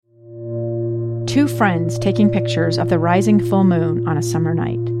Two friends taking pictures of the rising full moon on a summer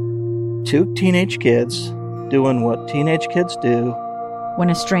night. Two teenage kids doing what teenage kids do. When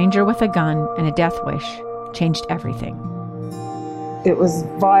a stranger with a gun and a death wish changed everything. It was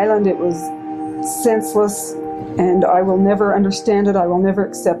violent, it was senseless, and I will never understand it, I will never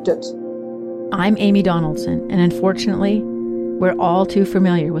accept it. I'm Amy Donaldson, and unfortunately, we're all too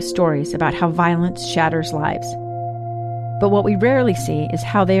familiar with stories about how violence shatters lives. But what we rarely see is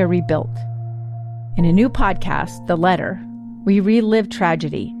how they are rebuilt. In a new podcast, The Letter, we relive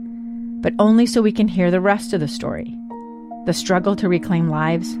tragedy, but only so we can hear the rest of the story. The struggle to reclaim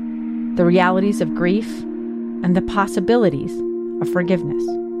lives, the realities of grief, and the possibilities of forgiveness.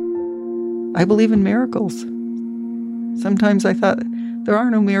 I believe in miracles. Sometimes I thought, there are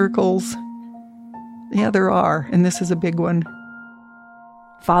no miracles. Yeah, there are, and this is a big one.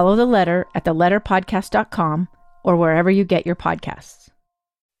 Follow The Letter at theletterpodcast.com or wherever you get your podcasts.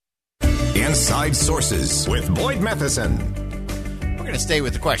 Inside Sources with Boyd Matheson. We're going to stay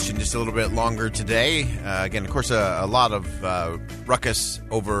with the question just a little bit longer today. Again, of course, a lot of ruckus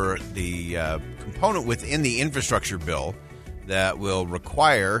over the component within the infrastructure bill that will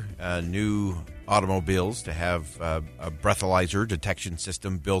require new automobiles to have a breathalyzer detection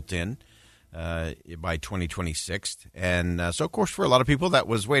system built in by 2026. And so, of course, for a lot of people, that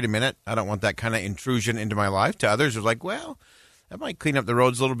was, wait a minute, I don't want that kind of intrusion into my life. To others, it was like, well, that might clean up the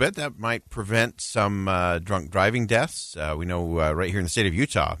roads a little bit. That might prevent some drunk driving deaths. We know right here in the state of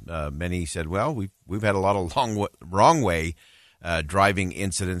Utah, many said, well, we've had a lot of wrong way driving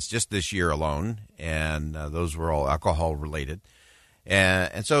incidents just this year alone, and those were all alcohol related.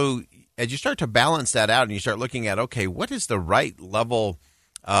 And so as you start to balance that out and you start looking at, okay, what is the right level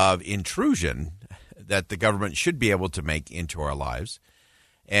of intrusion that the government should be able to make into our lives?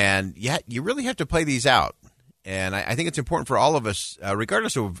 And yet you really have to play these out. And I think it's important for all of us,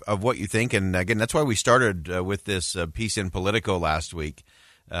 regardless of what you think. And again, that's why we started with this piece in Politico last week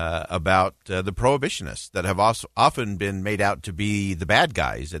about the prohibitionists that have often been made out to be the bad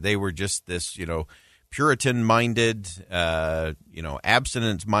guys, that they were just this, Puritan-minded,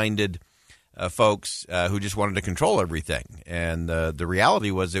 abstinence-minded folks who just wanted to control everything. And the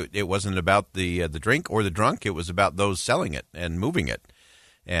reality was it wasn't about the drink or the drunk. It was about those selling it and moving it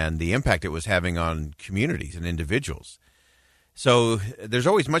and the impact it was having on communities and individuals. So there's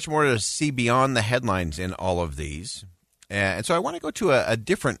always much more to see beyond the headlines in all of these. And so I want to go to a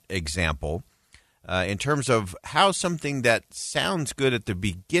different example in terms of how something that sounds good at the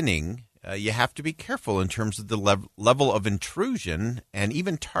beginning, you have to be careful in terms of the level of intrusion and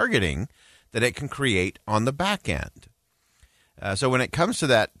even targeting that it can create on the back end. So when it comes to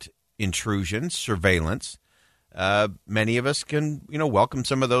that intrusion, surveillance, many of us can, welcome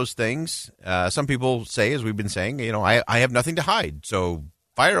some of those things. Some people say, as we've been saying, I have nothing to hide, so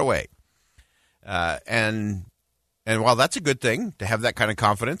fire away. And while that's a good thing to have that kind of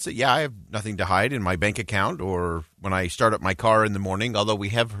confidence that, I have nothing to hide in my bank account or when I start up my car in the morning, although we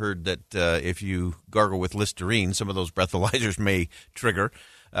have heard that if you gargle with Listerine, some of those breathalyzers may trigger,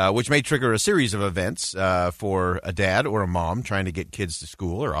 which may trigger a series of events for a dad or a mom trying to get kids to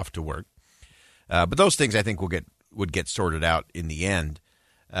school or off to work. But those things I think would get sorted out in the end.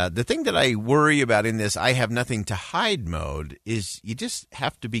 The thing that I worry about in this I have nothing to hide mode is you just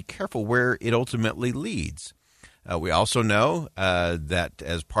have to be careful where it ultimately leads. We also know that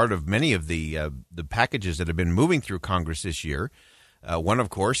as part of many of the packages that have been moving through Congress this year, one, of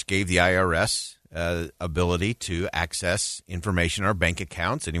course, gave the IRS ability to access information in our bank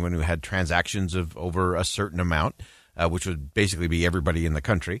accounts, anyone who had transactions of over a certain amount, which would basically be everybody in the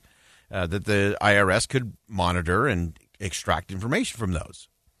country, that the IRS could monitor and extract information from those.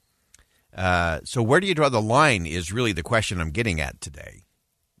 So where do you draw the line is really the question I'm getting at today.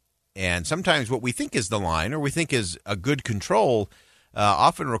 And sometimes what we think is the line or we think is a good control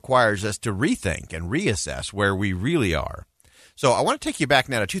often requires us to rethink and reassess where we really are. So I want to take you back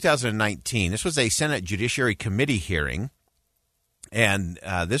now to 2019. This was a Senate Judiciary Committee hearing, and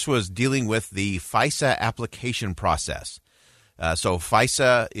this was dealing with the FISA application process. So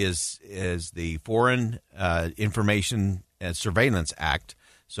FISA is the Foreign Information and Surveillance Act,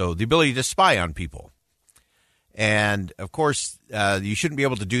 so the ability to spy on people. And, of course, you shouldn't be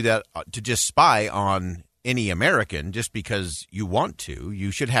able to do that to just spy on any American just because you want to.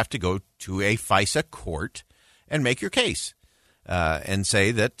 You should have to go to a FISA court and make your case and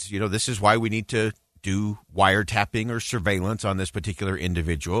say that, this is why we need to do wiretapping or surveillance on this particular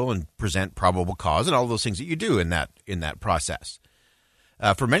individual and present probable cause and all those things that you do in that process.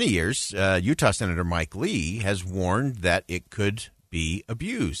 For many years, Utah Senator Mike Lee has warned that it could be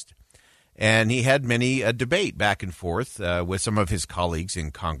abused. And he had many a debate back and forth with some of his colleagues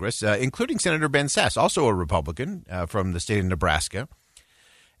in Congress, including Senator Ben Sasse, also a Republican from the state of Nebraska.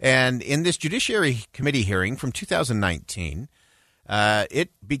 And in this Judiciary Committee hearing from 2019,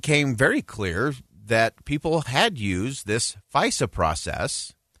 it became very clear that people had used this FISA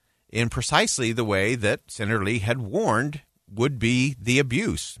process in precisely the way that Senator Lee had warned would be the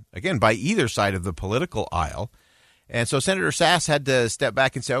abuse, again, by either side of the political aisle. And so Senator Sasse had to step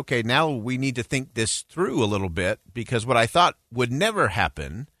back and say, okay, now we need to think this through a little bit, because what I thought would never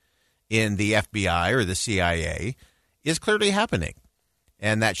happen in the FBI or the CIA is clearly happening.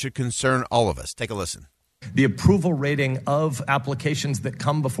 And that should concern all of us. Take a listen. The approval rating of applications that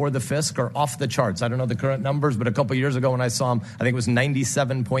come before the FISC are off the charts. I don't know the current numbers, but a couple of years ago when I saw them, I think it was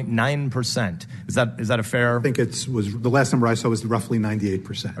 97.9%. Is that a fair? I think the last number I saw was roughly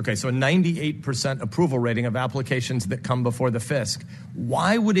 98%. Okay, so a 98% approval rating of applications that come before the FISC.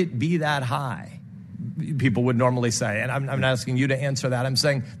 Why would it be that high? People would normally say, and I'm not asking you to answer that. I'm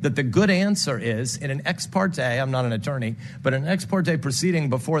saying that the good answer is in an ex parte, I'm not an attorney, but an ex parte proceeding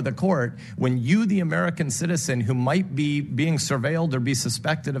before the court, when you, the American citizen who might be being surveilled or be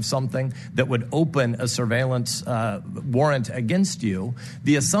suspected of something that would open a surveillance warrant against you,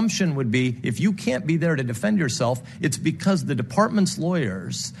 the assumption would be if you can't be there to defend yourself, it's because the department's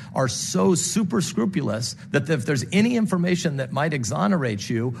lawyers are so super scrupulous that if there's any information that might exonerate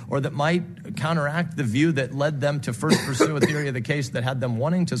you or that might counteract the view that led them to first pursue a theory of the case that had them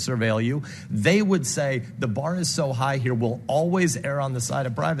wanting to surveil you, they would say the bar is so high here, we'll always err on the side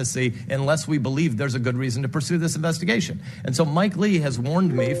of privacy unless we believe there's a good reason to pursue this investigation. And so Mike Lee has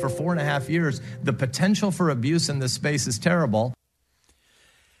warned me for 4.5 years, the potential for abuse in this space is terrible.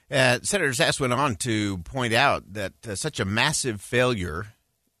 Senator Sasse went on to point out that such a massive failure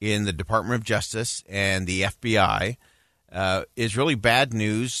in the Department of Justice and the FBI is really bad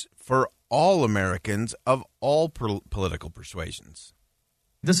news for all Americans of all political persuasions.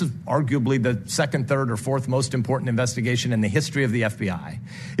 This is arguably the second, third, or fourth most important investigation in the history of the FBI.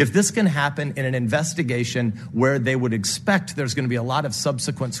 If this can happen in an investigation where they would expect there's going to be a lot of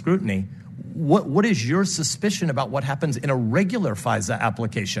subsequent scrutiny, what is your suspicion about what happens in a regular FISA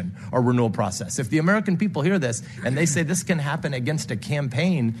application or renewal process? If the American people hear this and they say this can happen against a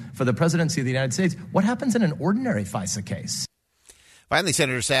campaign for the presidency of the United States, what happens in an ordinary FISA case? Finally,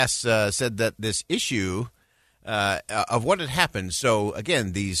 Senator Sasse said that this issue of what had happened. So,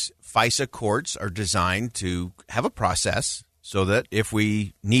 again, these FISA courts are designed to have a process so that if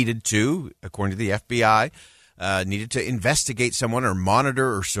we needed to, according to the FBI, needed to investigate someone or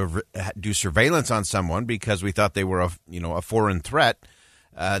monitor or do surveillance on someone because we thought they were a foreign threat,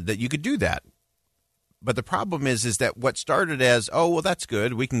 that you could do that. But the problem is that what started as, oh, well, that's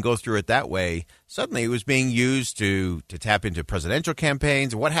good, we can go through it that way, suddenly it was being used to tap into presidential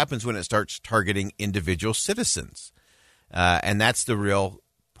campaigns. What happens when it starts targeting individual citizens? And that's the real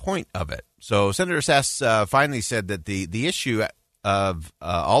point of it. So Senator Sasse finally said that the issue of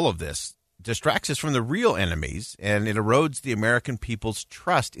all of this distracts us from the real enemies, and it erodes the American people's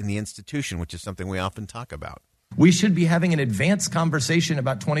trust in the institution, which is something we often talk about. We should be having an advanced conversation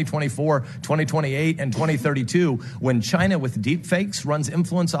about 2024, 2028, and 2032 when China with deep fakes runs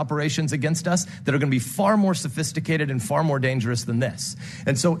influence operations against us that are going to be far more sophisticated and far more dangerous than this.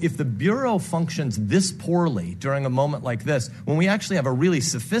 And so if the Bureau functions this poorly during a moment like this, when we actually have a really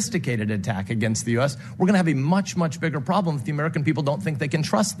sophisticated attack against the U.S., we're going to have a much, much bigger problem if the American people don't think they can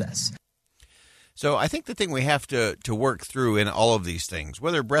trust this. So I think the thing we have to work through in all of these things,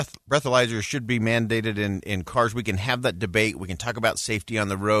 whether breathalyzers should be mandated in cars, we can have that debate. We can talk about safety on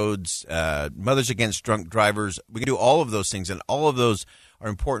the roads, mothers against drunk drivers. We can do all of those things, and all of those are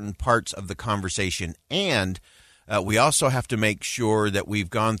important parts of the conversation. And we also have to make sure that we've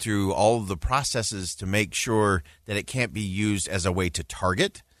gone through all of the processes to make sure that it can't be used as a way to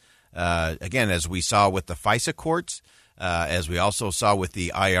target. Again, as we saw with the FISA courts, as we also saw with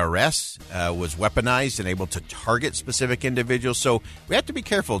the IRS, was weaponized and able to target specific individuals. So we have to be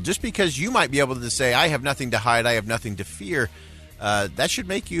careful. Just because you might be able to say, I have nothing to hide, I have nothing to fear, that should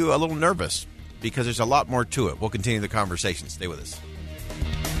make you a little nervous because there's a lot more to it. We'll continue the conversation. Stay with us.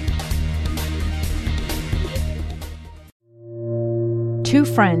 Two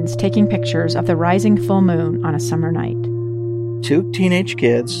friends taking pictures of the rising full moon on a summer night. Two teenage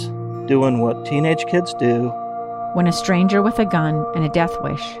kids doing what teenage kids do. When a stranger with a gun and a death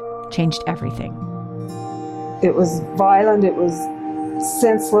wish changed everything. It was violent, it was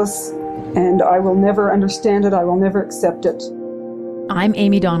senseless, and I will never understand it, I will never accept it. I'm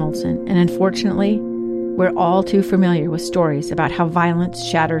Amy Donaldson, and unfortunately, we're all too familiar with stories about how violence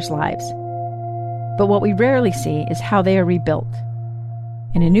shatters lives. But what we rarely see is how they are rebuilt.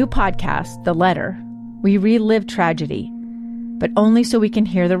 In a new podcast, The Letter, we relive tragedy, but only so we can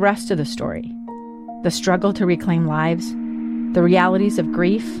hear the rest of the story. The struggle to reclaim lives, the realities of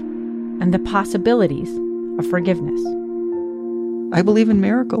grief, and the possibilities of forgiveness. I believe in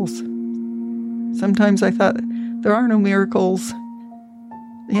miracles. Sometimes I thought, there are no miracles.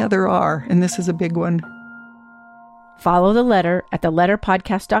 Yeah, there are, and this is a big one. Follow The Letter at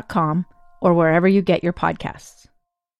theletterpodcast.com or wherever you get your podcasts.